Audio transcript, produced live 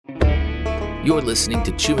You're listening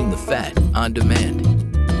to Chewing the Fat on Demand.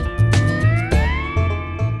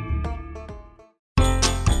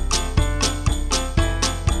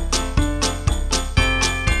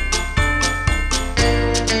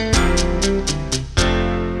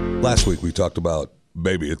 Last week we talked about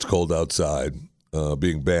Baby It's Cold Outside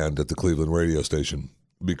being banned at the Cleveland radio station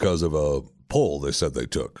because of a poll they said they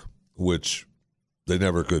took, which they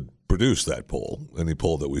never could produce that poll. Any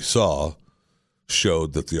poll that we saw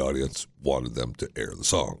showed that the audience wanted them to air the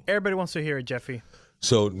song. Everybody wants to hear it, Jeffy.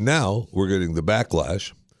 So now we're getting the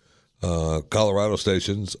backlash. Colorado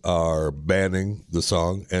stations are banning the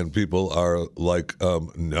song, and people are like,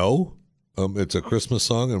 no, it's a Christmas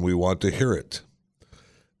song and we want to hear it.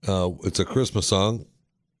 It's a Christmas song,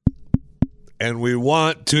 and we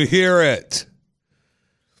want to hear it.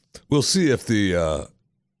 We'll see if the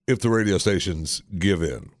radio stations give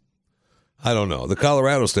in. I don't know. The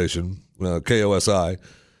Colorado station, KOSI,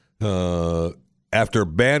 after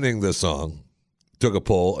banning this song, took a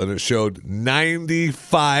poll, and it showed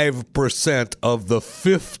 95% of the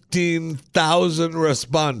 15,000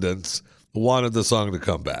 respondents wanted the song to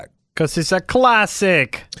come back. Because it's a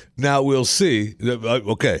classic. Now we'll see.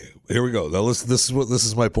 Okay, here we go. Now listen, this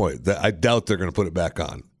is my point. I doubt they're going to put it back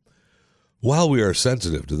on. While we are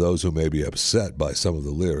sensitive to those who may be upset by some of the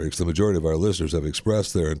lyrics, the majority of our listeners have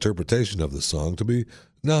expressed their interpretation of the song to be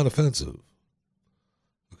non-offensive.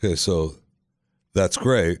 Okay, so that's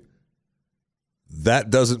great. That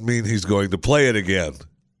doesn't mean he's going to play it again.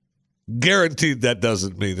 Guaranteed that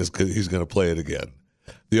doesn't mean he's going to play it again.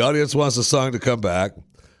 The audience wants the song to come back.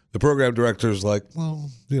 The program director's like, well,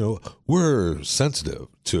 we're sensitive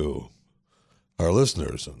to our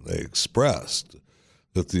listeners, and they expressed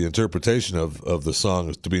that the interpretation of the song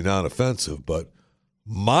is to be non-offensive, but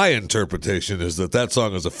my interpretation is that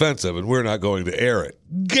song is offensive, and we're not going to air it.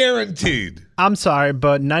 Guaranteed. I'm sorry,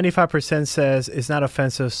 but 95% says it's not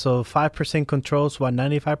offensive, so 5% controls what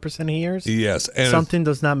 95% hears? Yes. And something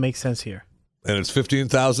does not make sense here. And it's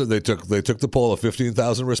 15,000. They took the poll of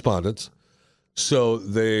 15,000 respondents. So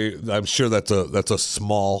I'm sure that's a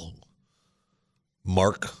small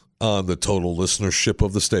mark on the total listenership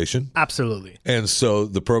of the station. Absolutely. And so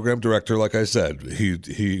the program director, like I said,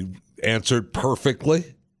 he answered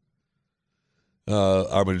perfectly.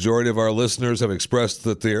 Our majority of our listeners have expressed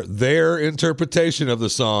that their interpretation of the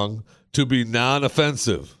song to be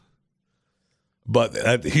non-offensive.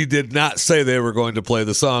 But he did not say they were going to play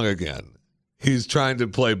the song again. He's trying to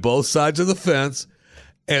play both sides of the fence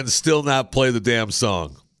and still not play the damn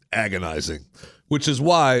song. Agonizing. Which is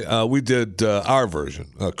why we did our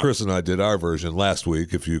version. Chris and I did our version last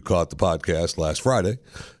week, if you caught the podcast last Friday.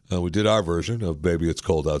 We did our version of Baby It's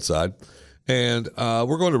Cold Outside. And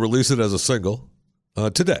we're going to release it as a single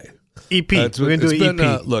today. EP. We're going to do an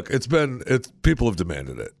EP. Look, people have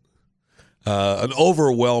demanded it. An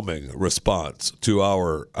overwhelming response to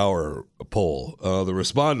our poll. The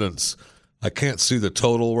respondents, I can't see the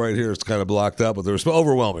total right here. It's kind of blocked out, but there's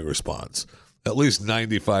overwhelming response. At least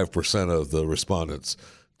 95% of the respondents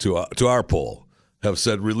to our poll have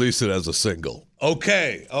said release it as a single.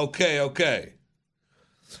 Okay.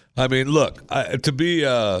 I mean, look,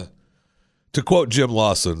 to quote Jim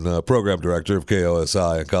Lawson, program director of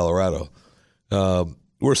KOSI in Colorado,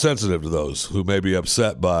 we're sensitive to those who may be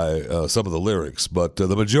upset by some of the lyrics, but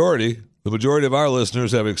the majority of our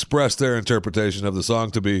listeners have expressed their interpretation of the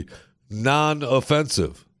song to be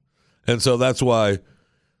non-offensive. And so that's why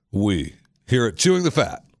we here at Chewing the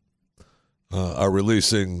Fat are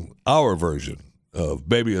releasing our version of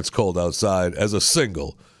Baby It's Cold Outside as a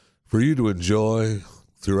single for you to enjoy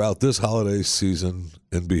throughout this holiday season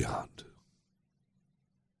and beyond.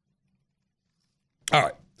 All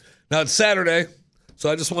right. Now it's Saturday,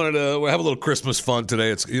 so I just wanted to have a little Christmas fun today.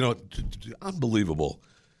 It's, unbelievable.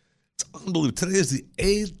 It's unbelievable. Today is the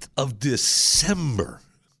 8th of December.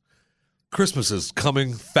 Christmas is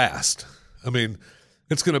coming fast. I mean,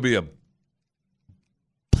 it's going to be a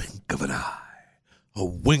blink of an eye, a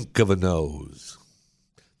wink of a nose,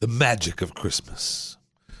 the magic of Christmas.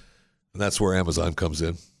 And that's where Amazon comes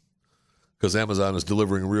in, because Amazon is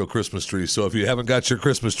delivering real Christmas trees. So if you haven't got your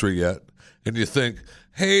Christmas tree yet and you think,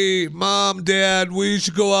 hey, Mom, Dad, we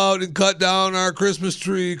should go out and cut down our Christmas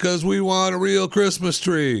tree because we want a real Christmas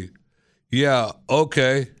tree. Yeah,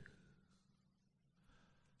 okay.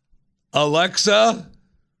 Alexa,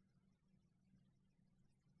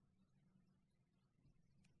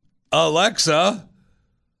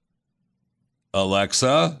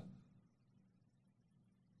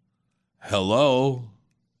 hello.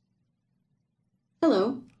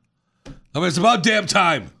 Hello. I mean, it's about damn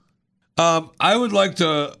time. I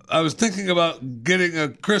was thinking about getting a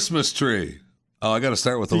Christmas tree. Oh, I got to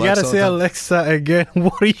start with You Alexa. gotta say Alexa again.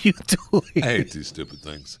 What are you doing? I hate these stupid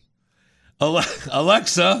things.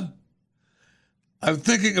 Alexa, I'm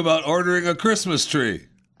thinking about ordering a Christmas tree.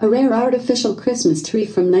 A rare artificial Christmas tree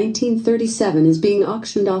from 1937 is being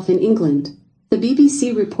auctioned off in England. The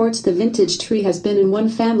BBC reports the vintage tree has been in one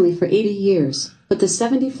family for 80 years, but the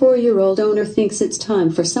 74-year-old owner thinks it's time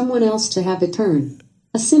for someone else to have a turn.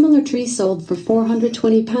 A similar tree sold for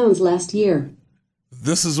 £420 last year.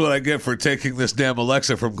 This is what I get for taking this damn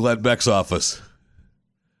Alexa from Glenn Beck's office.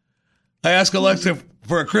 I ask Alexa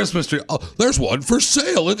for a Christmas tree. Oh, there's one for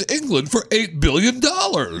sale in England for $8 billion.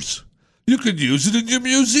 You could use it in your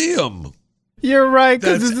museum. You're right,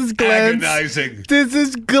 because That's this is Glenn's. agonizing. This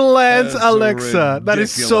is Glenn's That's Alexa. That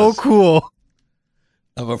is so ridiculous. cool.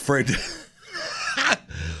 I'm afraid to...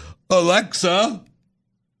 Alexa?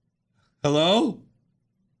 Hello?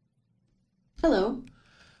 Hello?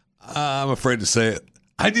 I'm afraid to say it.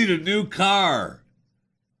 I need a new car.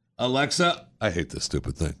 Alexa, I hate this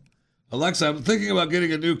stupid thing. Alexa, I'm thinking about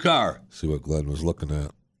getting a new car. See what Glenn was looking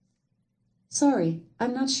at. Sorry,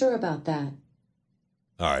 I'm not sure about that.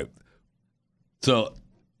 All right. So,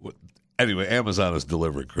 anyway, Amazon is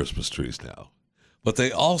delivering Christmas trees now. But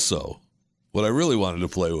they also, what I really wanted to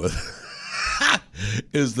play with,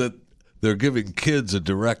 is that they're giving kids a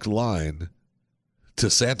direct line to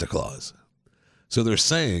Santa Claus. So they're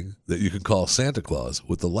saying that you can call Santa Claus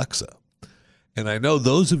with Alexa. And I know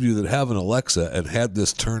those of you that have an Alexa and had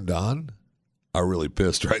this turned on are really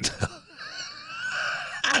pissed right now.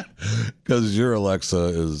 Because your Alexa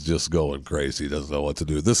is just going crazy, doesn't know what to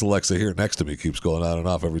do. This Alexa here next to me keeps going on and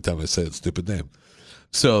off every time I say its stupid name.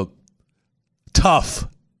 So, tough.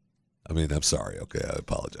 I mean, I'm sorry. Okay, I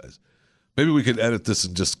apologize. Maybe we could edit this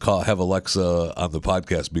and just have Alexa on the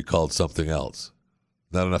podcast be called something else.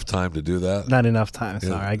 Not enough time to do that? Not enough time. Yeah.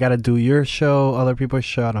 Sorry. I got to do your show, other people's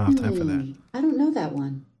show. I don't have time for that. I don't know that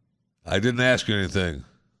one. I didn't ask you anything.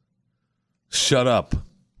 Shut up.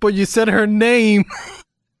 But you said her name.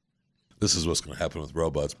 This is what's going to happen with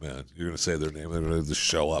robots, man. You're going to say their name, they're going to just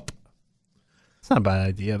show up. It's not a bad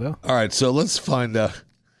idea, though. All right, so let's find out.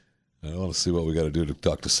 I want to see what we got to do to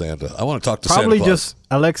talk to Santa. I want to talk to Probably Santa Claus. just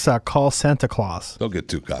Alexa, call Santa Claus. Don't get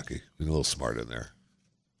too cocky. Be a little smart in there.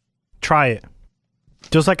 Try it.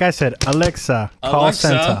 Just like I said, Alexa, call Alexa,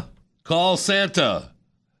 Santa. call Santa.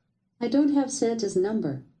 I don't have Santa's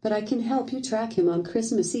number, but I can help you track him on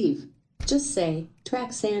Christmas Eve. Just say,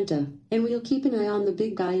 track Santa, and we'll keep an eye on the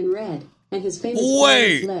big guy in red and his famous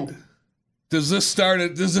Wait. lead. Is this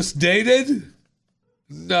dated?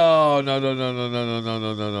 No.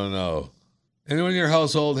 Anyone in your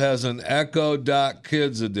household has an Echo Dot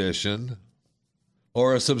Kids edition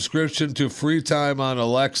or a subscription to Free Time on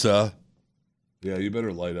Alexa. Yeah, you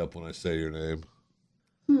better light up when I say your name.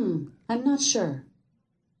 I'm not sure.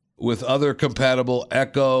 With other compatible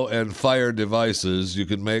Echo and Fire devices, you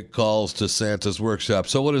can make calls to Santa's workshop.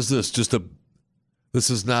 So what is this? This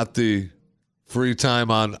is not the Free Time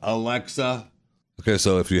on Alexa? Okay,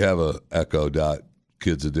 so if you have a Echo Dot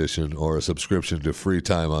Kids edition or a subscription to Free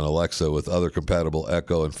Time on Alexa with other compatible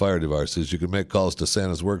Echo and Fire devices, you can make calls to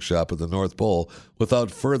Santa's workshop at the North Pole without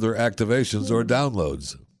further activations or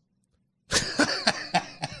downloads.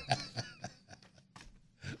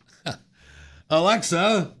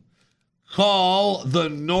 Alexa, call the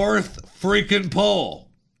North freaking Pole.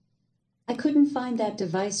 I couldn't find that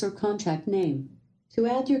device or contract name. To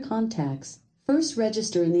add your contacts, first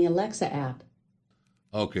register in the Alexa app.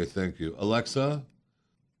 Okay, thank you. Alexa,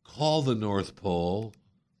 call the North Pole.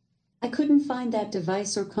 I couldn't find that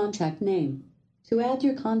device or contract name. To add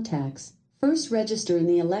your contacts, first register in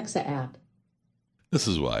the Alexa app. This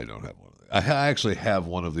is why I don't have one of these. I actually have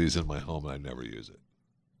one of these in my home and I never use it.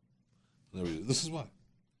 This is why.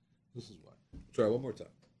 Try one more time.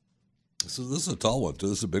 This is a tall one, too.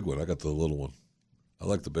 This is a big one. I got the little one. I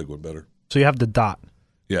like the big one better. So you have the dot.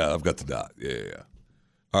 Yeah, I've got the dot. Yeah.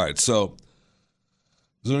 All right, so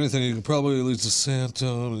is there anything you can probably lead to Santa?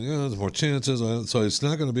 Yeah, there's more chances. So it's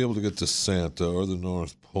not going to be able to get to Santa or the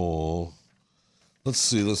North Pole. Let's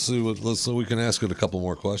see we can ask it a couple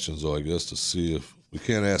more questions, though, I guess, to see if we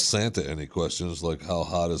can't ask Santa any questions like how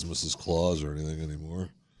hot is Mrs. Claus or anything anymore.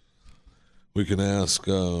 We can ask,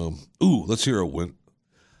 let's hear a win.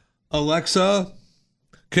 Alexa,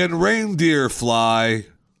 can reindeer fly?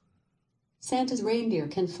 Santa's reindeer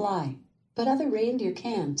can fly, but other reindeer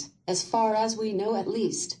can't, as far as we know at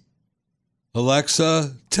least.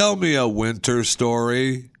 Alexa, tell me a winter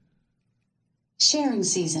story. Sharing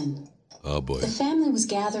season. Oh, boy. The family was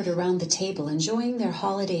gathered around the table enjoying their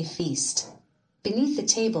holiday feast. Beneath the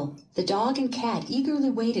table, the dog and cat eagerly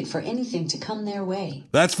waited for anything to come their way.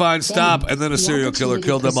 That's fine. Stop. And then a the serial killer opportunity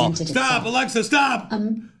killed them all. presented Stop, itself. Alexa, stop.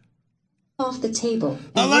 Off the table.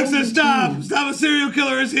 and Alexa, rolled stop. between them. Stop, a serial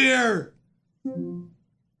killer is here.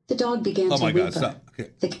 The dog began Oh to my God, whimper. stop.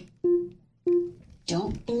 Okay.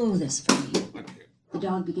 Don't blow this for me. The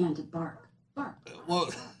dog began to bark. Bark.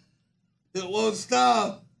 It won't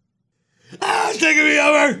stop. It's taking me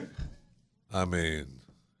over. I mean,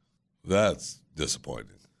 that's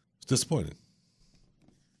disappointing. It's disappointing.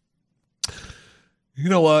 You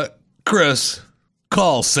know what? Chris,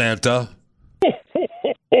 call Santa.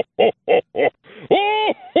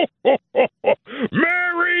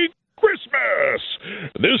 Merry Christmas!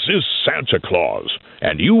 This is Santa Claus,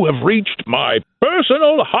 and you have reached my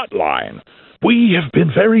personal hotline. We have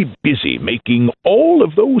been very busy making all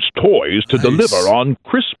of those toys to Nice. deliver on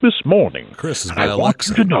Christmas morning. Chris is And my I want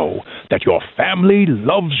Alexa. you to know that your family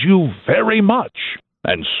loves you very much,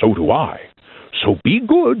 and so do I. So be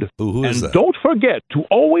good, Who is and that? don't forget to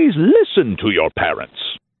always listen to your parents.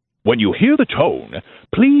 When you hear the tone,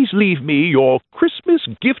 please leave me your Christmas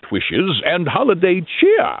gift wishes and holiday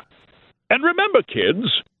cheer. And remember,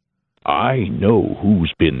 kids, I know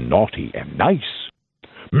who's been naughty and nice.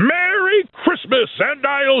 Merry Christmas, and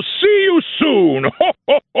I'll see you soon.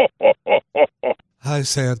 Hi,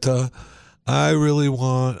 Santa. I really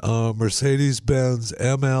want a Mercedes-Benz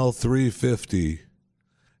ML350.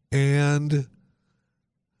 And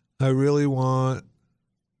I really want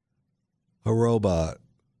a robot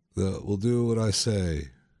that will do what I say.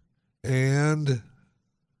 And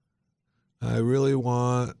I really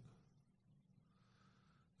want...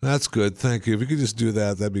 That's good. Thank you. If you could just do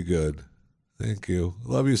that, that'd be good. Thank you.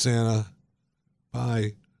 Love you, Santa.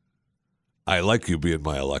 Bye. I like you being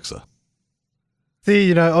my Alexa.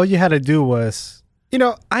 See, all you had to do was,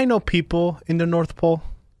 I know people in the North Pole.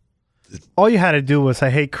 All you had to do was say,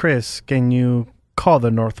 hey, Chris, can you call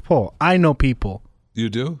the North Pole? I know people. You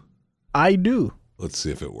do? I do. Let's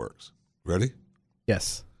see if it works. Ready?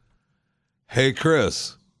 Yes. Hey,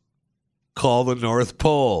 Chris, call the North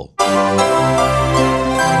Pole.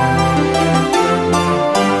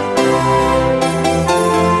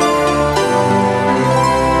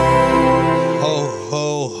 Ho,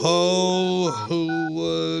 ho, ho, who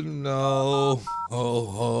would know? Ho,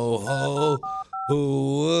 ho, ho,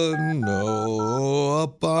 who would know?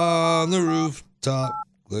 Up on the rooftop,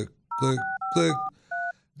 click, click, click.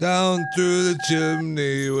 Down through the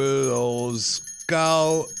chimney with old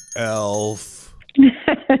Scout Elf.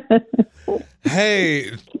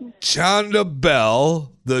 Hey, Chanda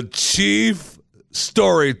Bell, the chief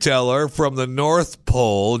storyteller from the North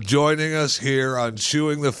Pole, joining us here on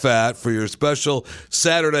Chewing the Fat for your special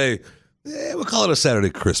Saturday. We'll call it a Saturday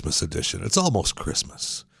Christmas edition. It's almost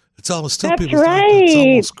Christmas. It's almost still That's people's right. It's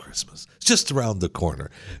almost Christmas. It's just around the corner.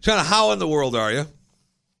 Chanda, how in the world are you?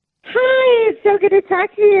 Hi, it's so good to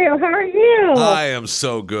talk to you. How are you? I am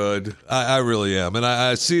so good. I really am. And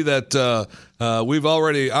I see that we've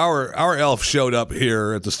already, our elf showed up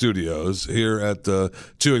here at the studios, here at the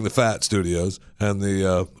Chewing the Fat studios and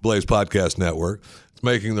the Blaze Podcast Network. It's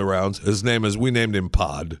making the rounds. His name is, we named him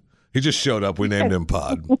Pod. He just showed up. We named him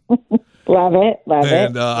Pod. Love it.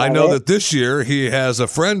 And I know that this year he has a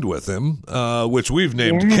friend with him, which we've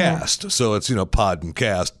named Cast. So it's, Pod and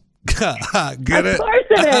Cast. Get it? Of course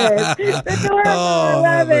it is. It's adorable. I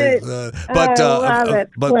love it. I love it.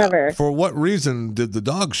 But Clever. for what reason did the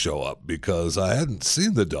dog show up? Because I hadn't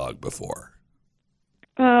seen the dog before.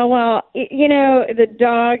 Well, the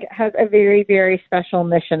dog has a very, very special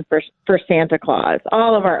mission for Santa Claus.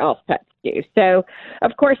 All of our elf pets do. So,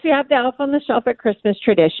 of course, we have the elf on the shelf at Christmas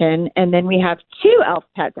tradition, and then we have two elf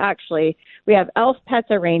pets, actually. We have elf pets,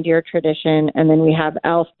 a reindeer tradition, and then we have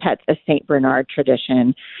elf pets, a St. Bernard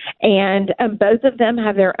tradition. And both of them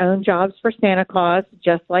have their own jobs for Santa Claus,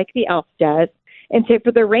 just like the elf does. And so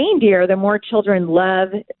for the reindeer, the more children love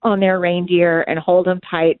on their reindeer and hold them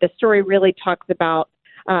tight, the story really talks about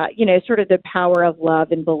sort of the power of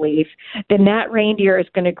love and belief, then that reindeer is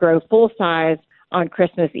going to grow full size on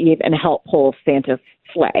Christmas Eve and help pull Santa's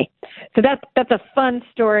sleigh. So that's a fun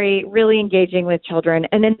story, really engaging with children.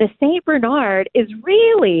 And then the St. Bernard is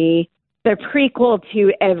really the prequel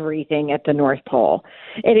to everything at the North Pole.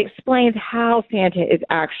 It explains how Santa is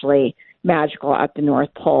actually magical at the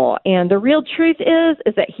North Pole. And the real truth is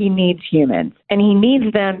that he needs humans, and he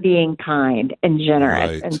needs them being kind and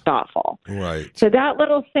generous Right. and thoughtful. Right. So that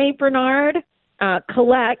little St. Bernard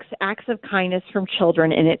collects acts of kindness from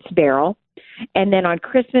children in its barrel. And then on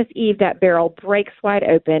Christmas Eve, that barrel breaks wide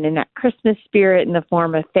open, and that Christmas spirit in the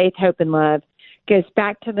form of faith, hope, and love goes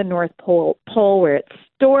back to the North Pole where it's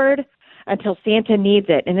stored until Santa needs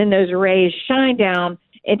it. And then those rays shine down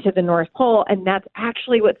into the North Pole, and that's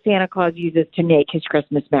actually what Santa Claus uses to make his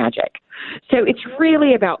Christmas magic. So it's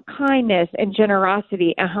really about kindness and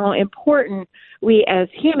generosity and how important we as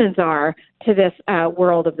humans are to this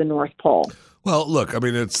world of the North Pole. Well, look, I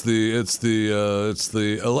mean, it's the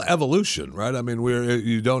evolution, right? I mean,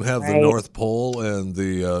 you don't have the North Pole and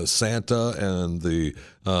the Santa and the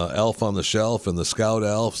elf on the shelf and the scout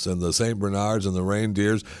elves and the Saint Bernards and the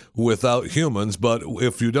reindeers without humans. But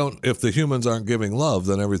if the humans aren't giving love,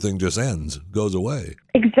 then everything just ends, goes away.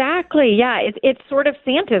 Exactly. Yeah, it's sort of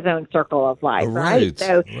Santa's own circle of life, right?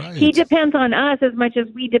 So he depends on us as much as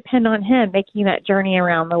we depend on him, making that journey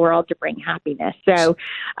around the world to bring happiness. So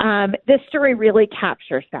this story really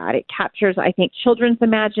captures that. It captures, I think, children's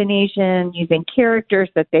imagination using characters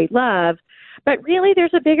that they love. But really,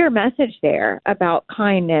 there's a bigger message there about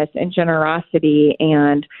kindness and generosity,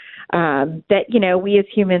 and that, we as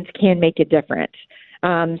humans can make a difference.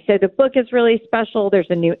 So the book is really special. There's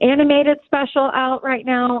a new animated special out right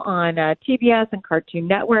now on TBS and Cartoon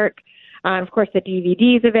Network. Of course, the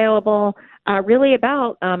DVD is available, really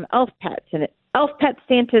about elf pets. And Elf Pet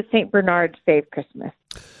Santa's St. Bernard Save Christmas.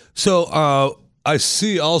 So I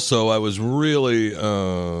see also, I was really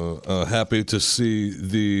happy to see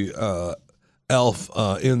the elf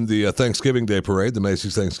in the Thanksgiving Day Parade, the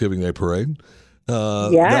Macy's Thanksgiving Day Parade.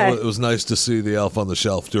 It was nice to see the elf on the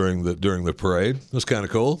shelf during the parade. It was kind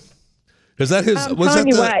of cool. Is that his?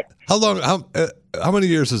 How long? How many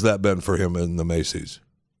years has that been for him in the Macy's?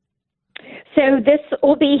 So this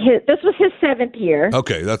will be this was his 7th year.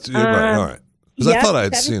 Okay, that's right. All right. Because I thought I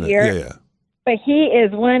had seen it. Yeah. But he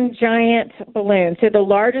is one giant balloon. So the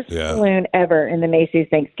largest balloon ever in the Macy's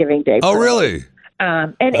Thanksgiving Day Parade. Oh, really?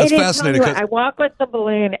 And that's it is fascinating. I walk with the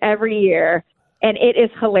balloon every year, and it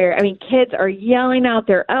is hilarious. I mean, kids are yelling out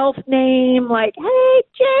their elf name, like, "Hey,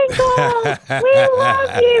 Jingles, we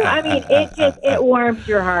love you!" I mean, it warms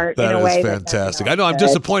your heart in a way. That is fantastic. I know. I'm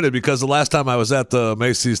disappointed because the last time I was at the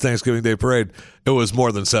Macy's Thanksgiving Day Parade, it was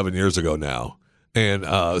more than 7 years ago now, and it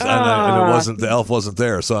wasn't, the elf wasn't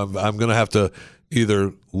there. So I'm going to have to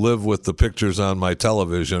either live with the pictures on my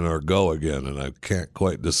television or go again, and I can't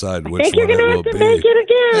quite decide which one it will be. I think you're going to have to make it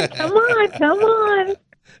again. Come on.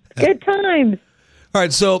 Good times. All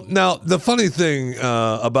right, so now the funny thing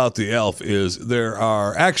about the elf is there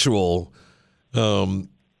are actual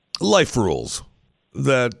life rules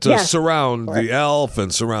that surround the elf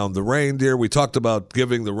and surround the reindeer. We talked about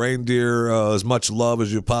giving the reindeer as much love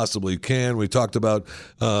as you possibly can. We talked about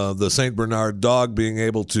the St. Bernard dog being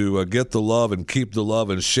able to get the love and keep the love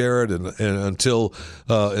and share it and until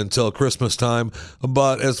Christmas time.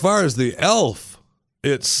 But as far as the elf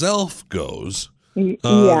itself goes,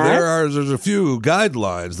 there's a few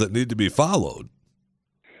guidelines that need to be followed.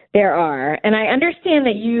 There are. And I understand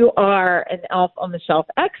that you are an elf on the shelf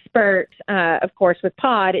expert, of course, with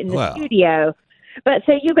Pod in the studio. But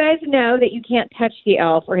so you guys know that you can't touch the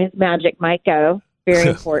elf or his magic might go. Very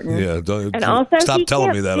important. Stop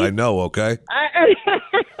telling me that. I know, okay?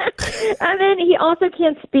 And then he also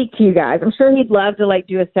can't speak to you guys. I'm sure he'd love to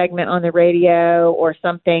do a segment on the radio or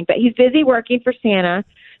something, but he's busy working for Santa,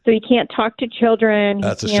 so he can't talk to children.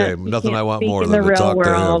 That's a shame. Nothing I want more than to talk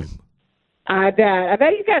to him. I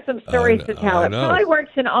bet he's got some stories to tell. It probably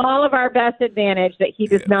works in all of our best advantage that he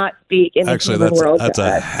does not speak in the human world. That's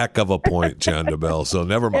a heck of a point, Jan DeBell, so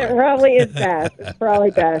never mind. It probably is best. It's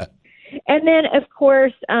probably best. And then, of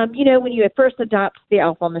course, when you first adopt the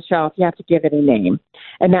elf on the shelf, you have to give it a name.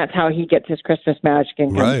 And that's how he gets his Christmas magic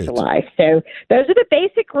and comes to life. So those are the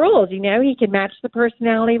basic rules. He can match the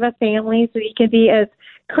personality of a family, so he can be as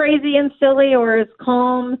crazy and silly or as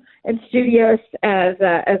calm and studious as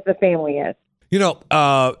the family is.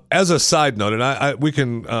 As a side note, and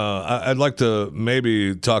I'd like to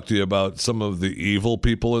maybe talk to you about some of the evil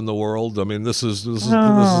people in the world. I mean, this is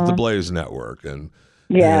the Blaze Network and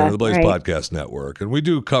the Blaze Podcast Network, and we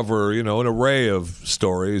do cover an array of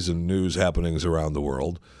stories and news happenings around the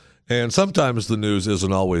world, and sometimes the news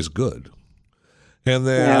isn't always good. And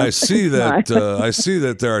then I see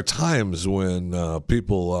that there are times when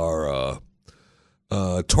people are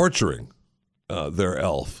torturing their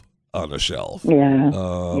elf on a shelf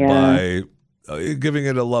by giving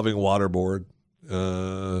it a loving waterboard,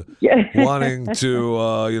 wanting to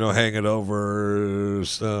hang it over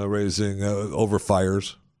over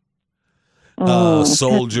fires,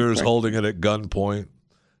 soldiers holding it at gunpoint.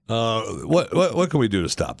 What can we do to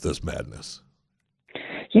stop this madness?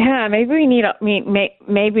 Yeah, maybe we need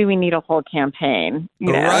maybe we need a whole campaign.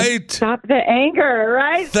 You know? Right. Stop the anger,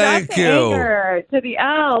 right? Thank Stop the you. anger to the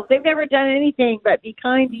elves. They've never done anything but be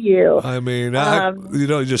kind to you. I mean,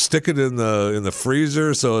 you just stick it in the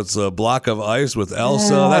freezer so it's a block of ice with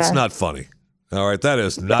Elsa. That's not funny. All right, that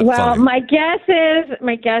is not well, funny. my guess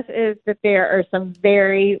is that there are some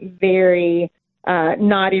very, very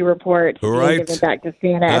naughty reports Right. given back to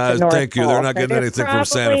Santa at the North Thank you. Pole. They're not So getting there's anything from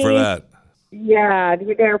Santa for that. Yeah,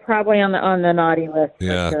 they're probably on the naughty list. for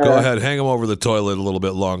Yeah, sure. go ahead, hang them over the toilet a little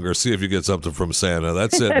bit longer. See if you get something from Santa.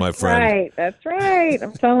 That's it, my friend. That's right.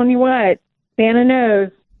 I'm telling you what, Santa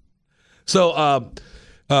knows. So,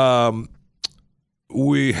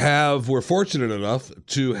 we're fortunate enough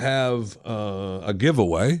to have a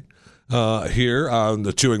giveaway here on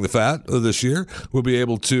the Chewing the Fat this year. We'll be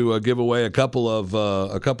able to give away a couple of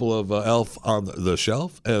Elf on the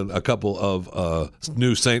Shelf and a couple of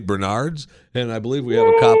new Saint Bernards. And I believe we have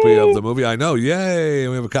a copy of the movie. I know, yay!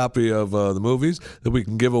 We have a copy of the movies that we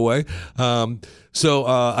can give away. So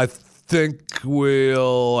I think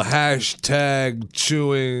we'll hashtag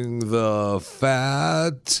Chewing the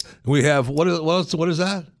Fat. We have what is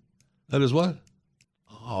that? That is what?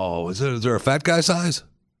 Oh, is there a fat guy size?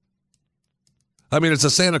 I mean, it's a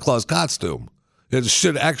Santa Claus costume. It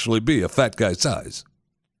should actually be a fat guy size.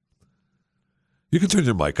 You can turn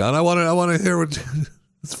your mic on. I want to hear what.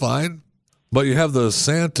 It's fine, but you have the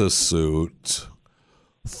Santa suit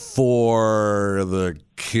for the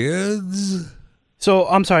kids. So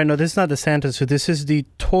I'm sorry, no, this is not the Santa suit. This is the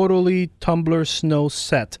Totally Tumbler Snow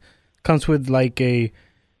set. Comes with like a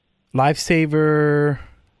lifesaver.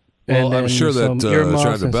 Well, I'm sure that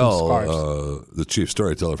Shonda and Bell, the chief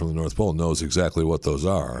storyteller from the North Pole, knows exactly what those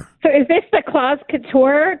are. So is this the Claus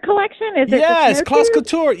Couture collection? Is it yes, Claus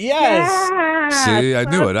Couture. Yes. Yeah, See, I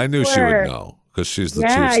knew it. I knew she would Couture. know because she's the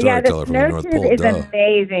chief storyteller from the North Pole. Is Duh.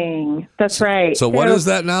 amazing. That's right. So what is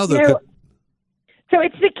that now? So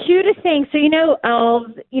it's the cutest thing. So,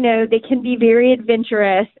 elves, they can be very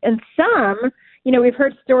adventurous. And some, we've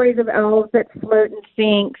heard stories of elves that float in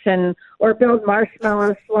sinks or build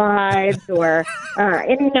marshmallow slides or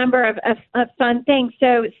any number of fun things.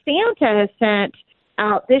 So Santa has sent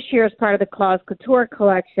out this year as part of the Claus Couture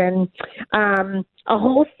collection a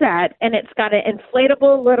whole set, and it's got an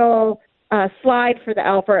inflatable little slide for the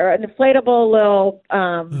elf or an inflatable little,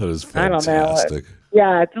 that is fantastic. I don't know.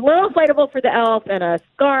 Yeah, it's a little inflatable for the elf and a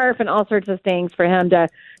scarf and all sorts of things for him to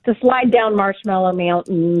slide down Marshmallow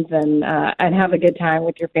Mountains and have a good time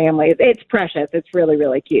with your family. It's precious. It's really,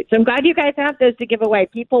 really cute. So I'm glad you guys have those to give away.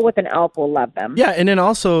 People with an elf will love them. Yeah, and then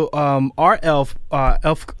also our Elf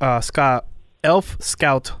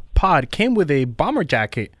Scout pod came with a bomber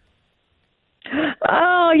jacket.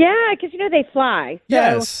 Oh, yeah, because, they fly. So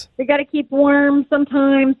yes. They got to keep warm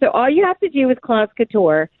sometimes. So all you have to do with Claus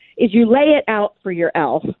Couture is you lay it out for your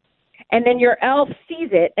elf, and then your elf sees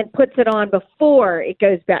it and puts it on before it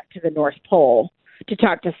goes back to the North Pole to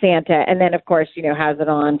talk to Santa, and then, of course, has it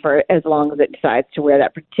on for as long as it decides to wear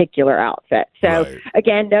that particular outfit. So,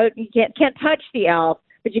 Again, no, you can't touch the elf,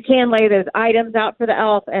 but you can lay those items out for the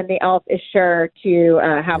elf, and the elf is sure to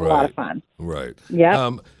have a lot of fun. Right.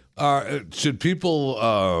 Yeah. Should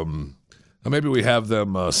people maybe we have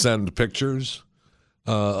them send pictures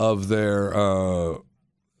of their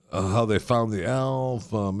how they found the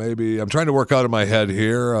elf? Maybe I'm trying to work out in my head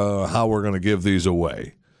here how we're going to give these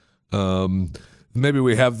away. Maybe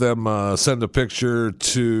we have them send a picture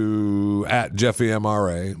to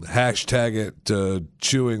 @JeffyMRA, hashtag it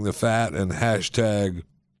Chewing the Fat, and hashtag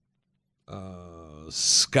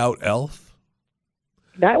Scout Elf.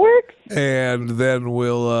 That works. And then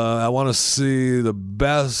we'll. I want to see the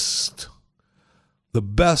best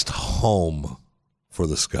home for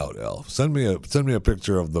the Scout Elf. Send me a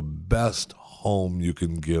picture of the best home you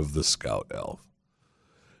can give the Scout Elf.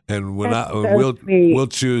 And we'll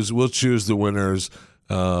choose the winners.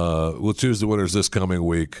 We'll choose the winners this coming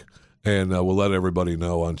week, and we'll let everybody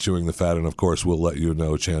know on Chewing the Fat, and of course we'll let you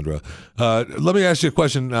know, Chandra. Let me ask you a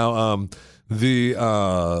question now.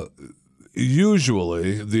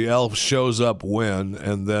 Usually the elf shows up when,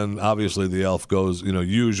 and then obviously the elf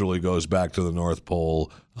usually goes back to the North Pole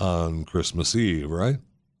on Christmas Eve, right?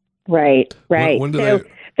 Right. When the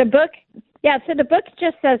book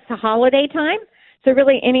just says holiday time. So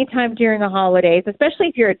really any time during the holidays, especially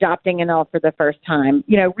if you're adopting an elf for the first time,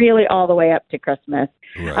 really all the way up to Christmas.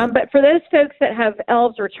 Right. But for those folks that have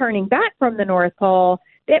elves returning back from the North Pole,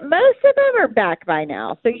 that most of them are back by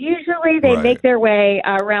now. So usually they make their way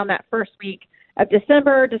around that first week of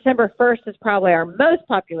December. December 1st is probably our most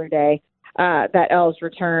popular day. that elves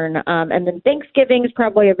return. And then Thanksgiving is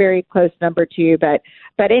probably a very close number too, but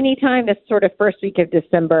anytime this sort of first week of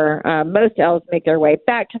December, most elves make their way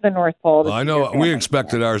back to the North Pole. Well, I know we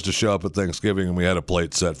expected ours to show up at Thanksgiving, and we had a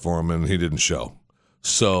plate set for him, and he didn't show.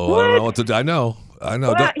 So What? I don't know what to do. I know.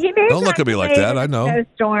 Well, he may Don't look at me like that. I know.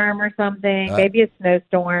 Snowstorm or something. Maybe a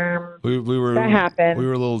snowstorm. We were That happened. We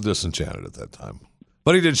were a little disantented at that time,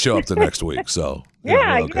 but he did show up the next week. So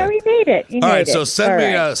Yeah, okay. he made it. All right, so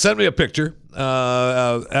send me a picture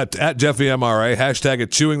at Jeffy MRA, hashtag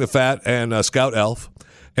it Chewing the Fat and Scout Elf,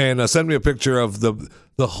 and send me a picture of the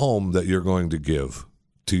home that you're going to give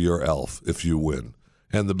to your elf if you win,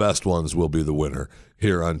 and the best ones will be the winner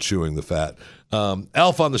here on Chewing the Fat.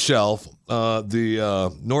 Elf on the Shelf,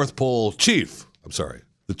 the North Pole chief. I'm sorry,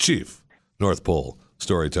 the chief North Pole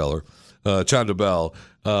storyteller, Chanda Bell.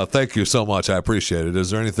 Thank you so much. I appreciate it.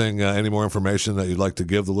 Is there anything, any more information that you'd like to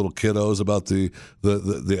give the little kiddos about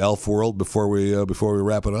the elf world before we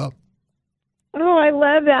wrap it up? Oh, I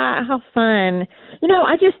love that. How fun.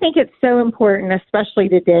 I just think it's so important, especially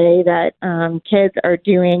today, that kids are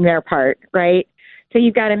doing their part, right? So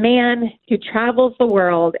you've got a man who travels the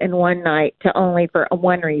world in one night only for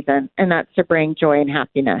one reason, and that's to bring joy and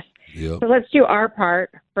happiness. Yep. So let's do our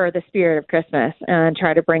part for the spirit of Christmas and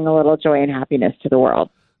try to bring a little joy and happiness to the world.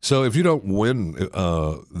 So if you don't win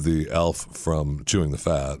the elf from Chewing the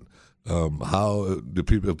Fat, how do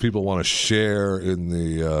people want to share in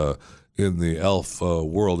the elf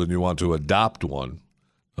world, and you want to adopt one?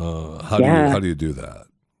 How do you do that?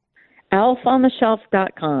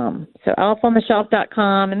 elfontheshelf.com. So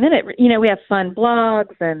elfontheshelf.com. And then we have fun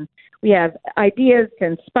blogs, and we have ideas to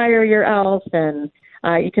inspire your elf, and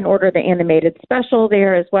you can order the animated special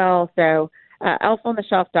there as well. So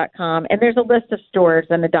elfontheshelf.com. And there's a list of stores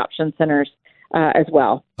and adoption centers as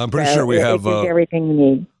well. I'm pretty sure we have everything you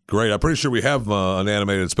need. Great. I'm pretty sure we have an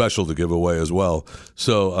animated special to give away as well.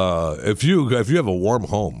 So if you have a warm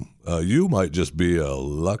home, you might just be a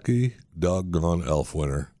lucky doggone elf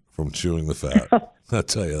winner from Chewing the Fat. I'll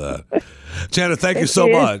tell you that. Chanda, thank you so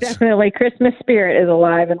much. Definitely. Christmas spirit is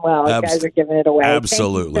alive and well. You guys are giving it away.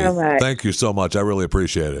 Absolutely. Thank you so much. Thank you so much. I really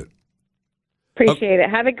appreciate it. Appreciate it.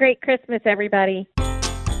 Have a great Christmas, everybody.